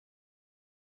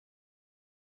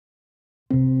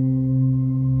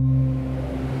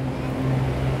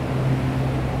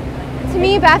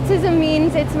baptism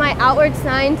means it's my outward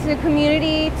sign to the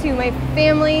community, to my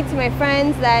family, to my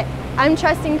friends that I'm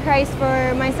trusting Christ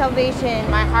for my salvation.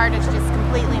 My heart is just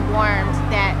completely warmed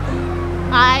that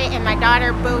I and my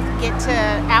daughter both get to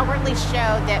outwardly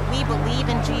show that we believe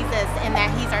in Jesus and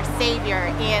that He's our Savior,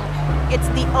 and it's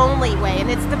the only way and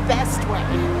it's the best way.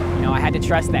 You know, I had to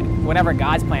trust that whatever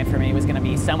God's plan for me was going to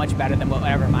be so much better than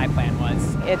whatever my plan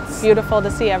was. It's beautiful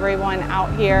to see everyone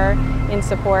out here in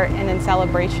support and in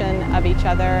celebration of each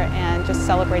other and just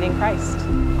celebrating Christ.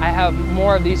 I have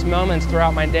more of these moments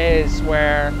throughout my days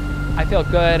where I feel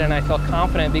good and I feel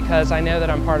confident because I know that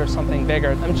I'm part of something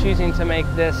bigger. I'm choosing to make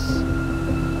this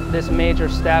major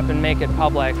step and make it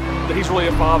public. That He's really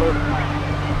a father.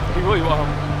 He really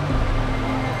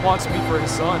wants me for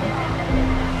His son.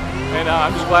 And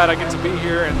I'm just glad I get to be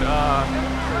here and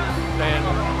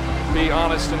be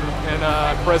honest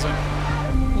and present.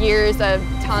 Years of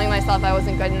telling myself I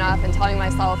wasn't good enough and telling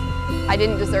myself I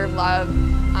didn't deserve love.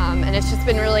 And it's just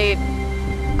been really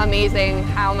amazing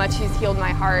how much He's healed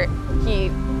my heart. He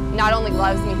not only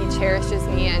loves me, He cherishes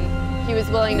me, and He was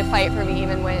willing to fight for me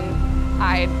even when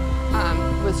I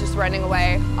was just running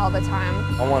away all the time.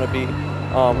 I want to be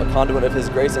a conduit of His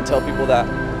grace and tell people that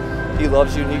He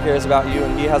loves you and He cares about you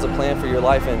and He has a plan for your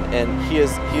life, and He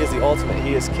is the ultimate.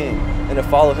 He is King. And to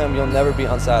follow Him, you'll never be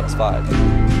unsatisfied.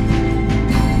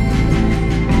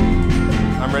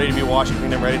 I'm ready to be washed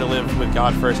clean. I'm ready to live with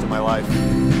God first in my life.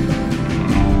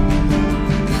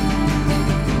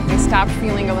 I stopped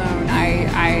feeling alone.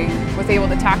 I was able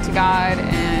to talk to God,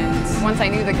 and once I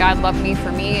knew that God loved me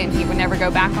for me and He would never go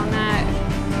back on that,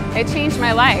 it changed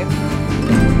my life.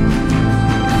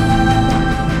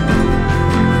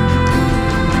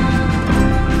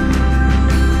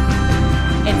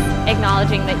 It's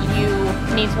acknowledging that you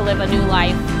need to live a new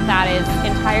life that is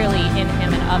entirely in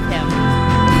Him and of Him.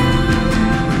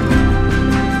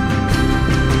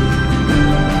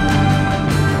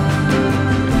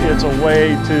 It's a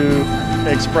way to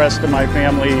express to my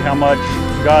family how much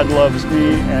God loves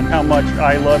me and how much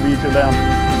I love each of them.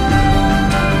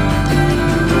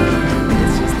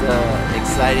 It's just an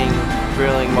exciting,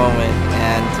 thrilling moment,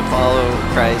 and to follow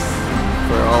Christ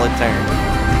for all eternity.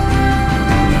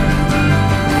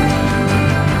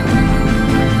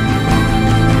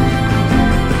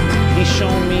 He's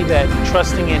shown me that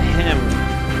trusting in Him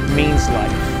means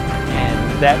life, and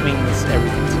that means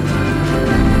everything to me.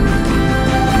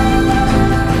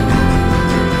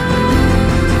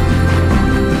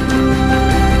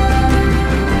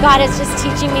 God is just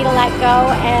teaching me to let go,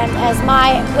 and as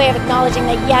my way of acknowledging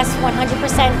that yes,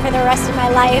 100% for the rest of my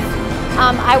life,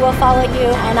 I will follow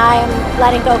you, and I am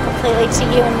letting go completely to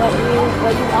you and what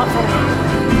you want from me.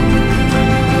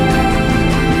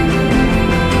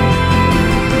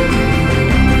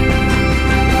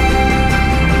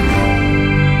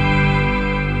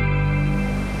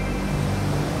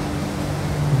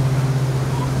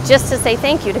 Just to say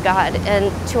thank you to God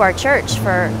and to our church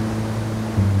for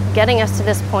getting us to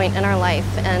this point in our life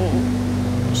and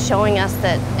showing us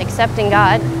that accepting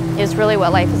God is really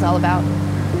what life is all about.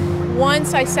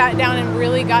 Once I sat down and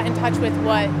really got in touch with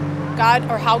what God,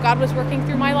 or how God was working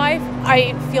through my life,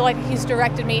 I feel like He's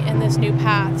directed me in this new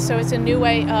path. So it's a new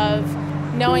way of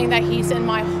knowing that He's in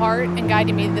my heart and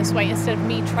guiding me this way instead of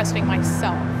me trusting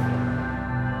myself.